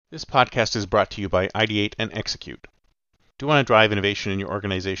This podcast is brought to you by Ideate and Execute. Do you want to drive innovation in your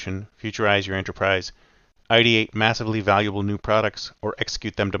organization, futurize your enterprise, ideate massively valuable new products, or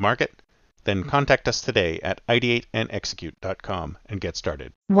execute them to market? Then contact us today at ideateandexecute.com and get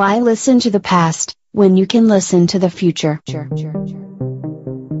started. Why listen to the past when you can listen to the future?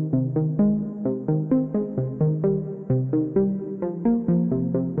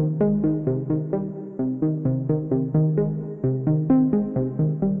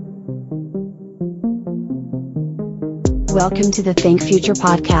 Welcome to the Think Future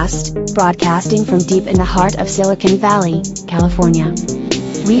podcast, broadcasting from deep in the heart of Silicon Valley, California.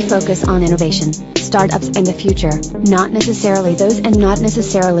 We focus on innovation, startups, and the future, not necessarily those and not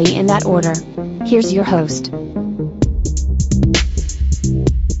necessarily in that order. Here's your host.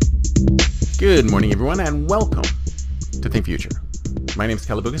 Good morning, everyone, and welcome to Think Future. My name is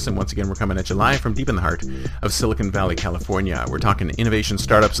Calabugas, and once again, we're coming at you live from deep in the heart of Silicon Valley, California. We're talking innovation,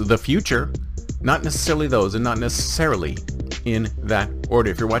 startups, the future, not necessarily those, and not necessarily in that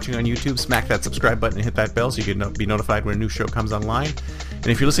order. If you're watching on YouTube, smack that subscribe button and hit that bell so you can be notified when a new show comes online. And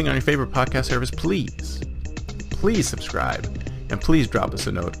if you're listening on your favorite podcast service, please subscribe. And please drop us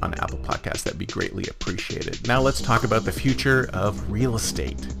a note on Apple Podcasts. That'd be greatly appreciated. Now let's talk about the future of real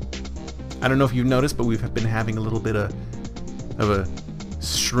estate. I don't know if you've noticed, but we've been having a little bit of a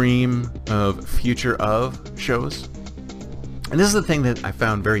stream of future of shows. And this is the thing that I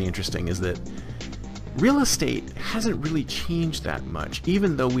found very interesting, is that real estate hasn't really changed that much,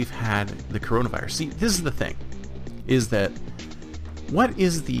 even though we've had the coronavirus. See, this is the thing, is that what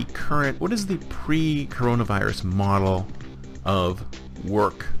is the pre-coronavirus model of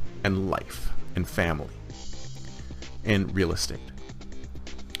work and life and family and real estate?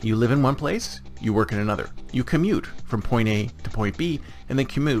 You live in one place, you work in another. You commute from point A to point B, and then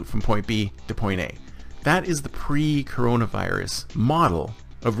commute from point B to point A. That is the pre-coronavirus model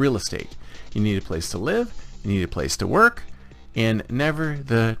of real estate. You need a place to live, you need a place to work, and never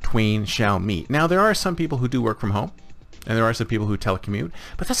the twain shall meet. Now, there are some people who do work from home, and there are some people who telecommute,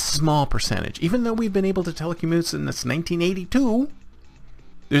 but that's a small percentage. Even though we've been able to telecommute since 1982,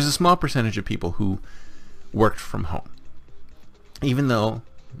 there's a small percentage of people who worked from home. Even though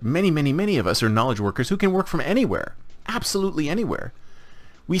many of us are knowledge workers who can work from anywhere, absolutely anywhere,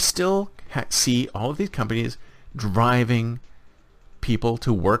 we still see all of these companies driving people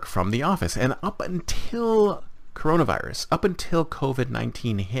to work from the office. And up until coronavirus, up until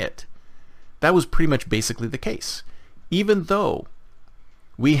COVID-19 hit, that was pretty much basically the case. Even though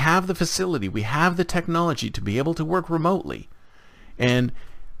we have the facility, we have the technology to be able to work remotely and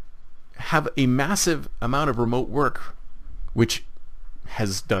have a massive amount of remote work, which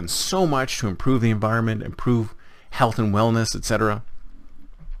has done so much to improve the environment, improve health and wellness, etc.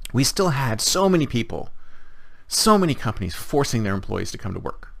 We still had so many people, so many companies forcing their employees to come to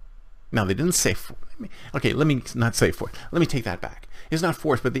work. Now, they didn't say, let me not say force. Let me take that back. It's not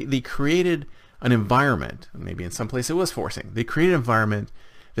forced, but they created an environment, maybe in some place it was forcing. They created an environment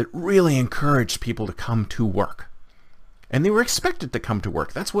that really encouraged people to come to work. And they were expected to come to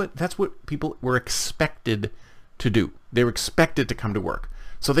work. That's what people were expected to do. They were expected to come to work.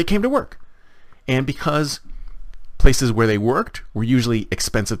 So they came to work. And because places where they worked were usually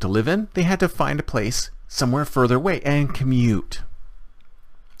expensive to live in, they had to find a place somewhere further away and commute.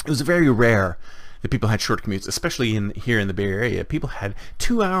 It was very rare that people had short commutes, especially here in the Bay Area. People had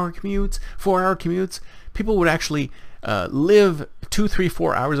 2-hour commutes, 4-hour commutes. People would actually live 2, 3,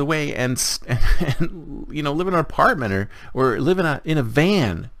 4 hours away and live in an apartment or live in a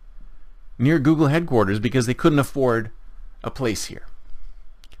van near Google headquarters because they couldn't afford a place here.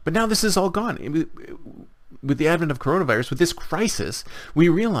 But now this is all gone. With the advent of coronavirus, with this crisis, we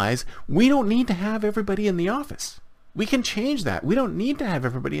realize we don't need to have everybody in the office. We can change that. We don't need to have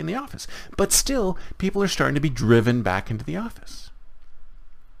everybody in the office. But still, people are starting to be driven back into the office.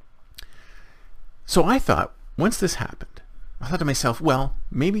 So I thought, once this happened, I thought to myself, well,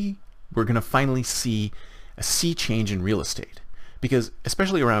 maybe we're going to finally see a sea change in real estate. Because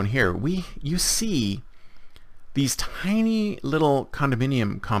especially around here, you see these tiny little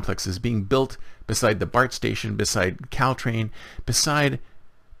condominium complexes being built beside the BART station, beside Caltrain, beside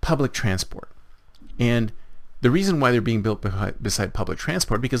public transport. And the reason why they're being built beside public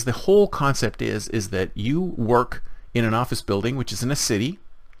transport, because the whole concept is that you work in an office building, which is in a city,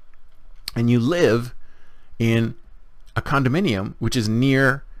 and you live in a condominium, which is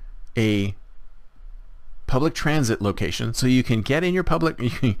near a public transit location, so you can get in your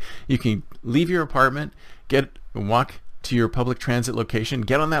you can leave your apartment, walk to your public transit location,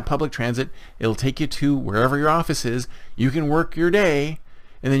 get on that public transit, it'll take you to wherever your office is, you can work your day,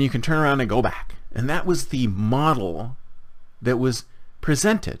 and then you can turn around and go back. And that was the model that was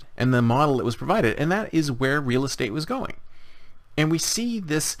presented and the model that was provided. And that is where real estate was going. And we see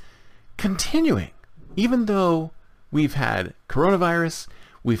this continuing, even though we've had coronavirus,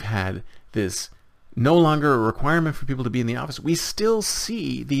 we've had this no longer a requirement for people to be in the office. We still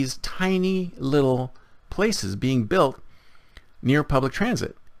see these tiny little places being built near public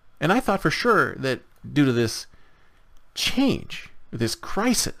transit. And I thought for sure that due to this change, this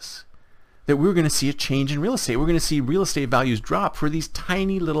crisis, that we were going to see a change in real estate. We're going to see real estate values drop for these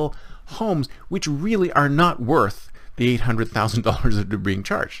tiny little homes, which really are not worth the $800,000 that they're being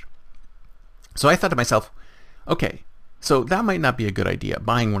charged. So I thought to myself, okay, so that might not be a good idea.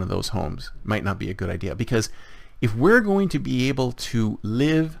 Buying one of those homes might not be a good idea, because if we're going to be able to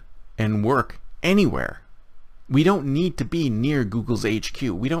live and work anywhere, we don't need to be near Google's HQ.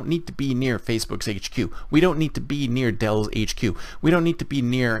 We don't need to be near Facebook's HQ. We don't need to be near Dell's HQ. We don't need to be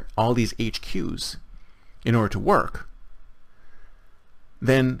near all these HQs in order to work.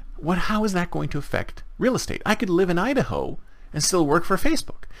 Then how is that going to affect real estate? I could live in Idaho and still work for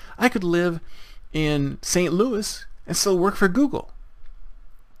Facebook. I could live in St. Louis and still work for Google.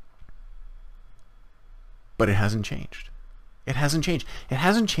 But it hasn't changed. It hasn't changed. It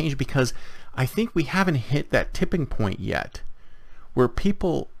hasn't changed because I think we haven't hit that tipping point yet where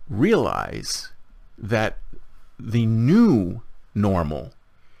people realize that the new normal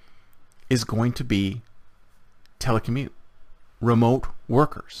is going to be telecommute, remote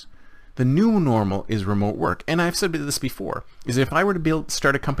workers. The new normal is remote work. And I've said this before, is if I were to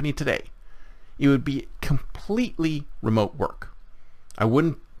start a company today, it would be completely remote work. I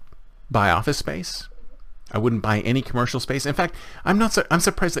wouldn't buy office space. I wouldn't buy any commercial space. In fact, I'm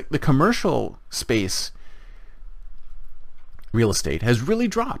surprised that the commercial space real estate has really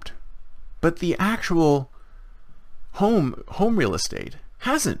dropped, but the actual home real estate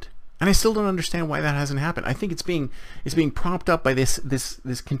hasn't. And I still don't understand why that hasn't happened. I think it's being propped up by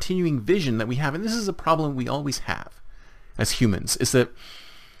this continuing vision that we have, and this is a problem we always have as humans, is that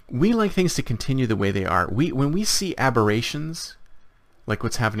we like things to continue the way they are. When we see aberrations, like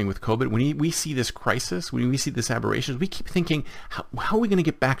what's happening with COVID, when we see this crisis, when we see this aberrations, we keep thinking, how are we going to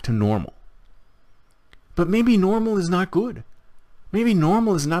get back to normal? But maybe normal is not good. Maybe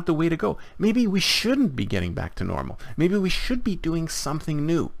normal is not the way to go. Maybe we shouldn't be getting back to normal. Maybe we should be doing something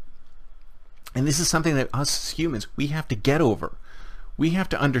new. And this is something that us as humans, we have to get over. We have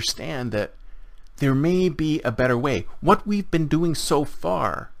to understand that there may be a better way. What we've been doing so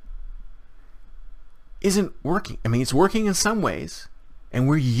far isn't working. I mean, it's working in some ways, and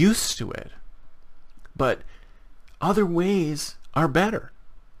we're used to it. But other ways are better.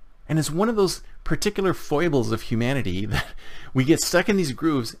 And it's one of those particular foibles of humanity that we get stuck in these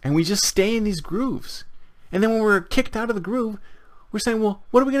grooves, and we just stay in these grooves. And then when we're kicked out of the groove, we're saying, well,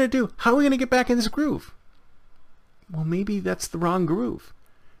 what are we going to do? How are we going to get back in this groove? Well, maybe that's the wrong groove.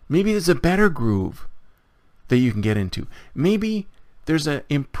 Maybe there's a better groove that you can get into. Maybe there's an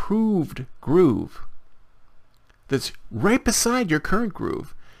improved groove that's right beside your current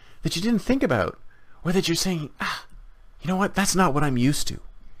groove that you didn't think about, or that you're saying, you know what? That's not what I'm used to.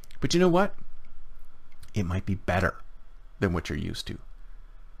 But you know what? It might be better than what you're used to.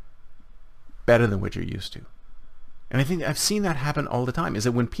 Better than what you're used to. And I think I've seen that happen all the time, is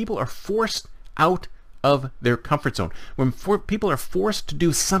that when people are forced out of their comfort zone, when people are forced to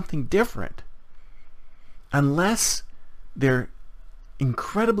do something different, unless they're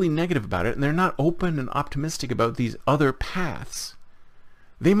incredibly negative about it and they're not open and optimistic about these other paths,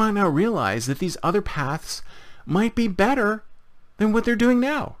 they might not realize that these other paths might be better than what they're doing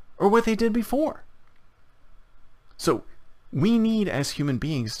now or what they did before. So we need, as human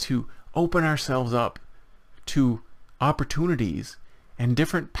beings, to open ourselves up to opportunities and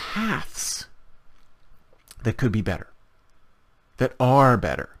different paths that could be better, that are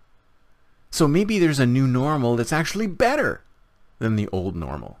better. So maybe there's a new normal that's actually better than the old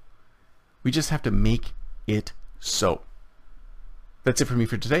normal. We just have to make it so. That's it for me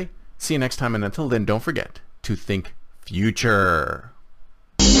for today. See you next time, and until then, don't forget to think future.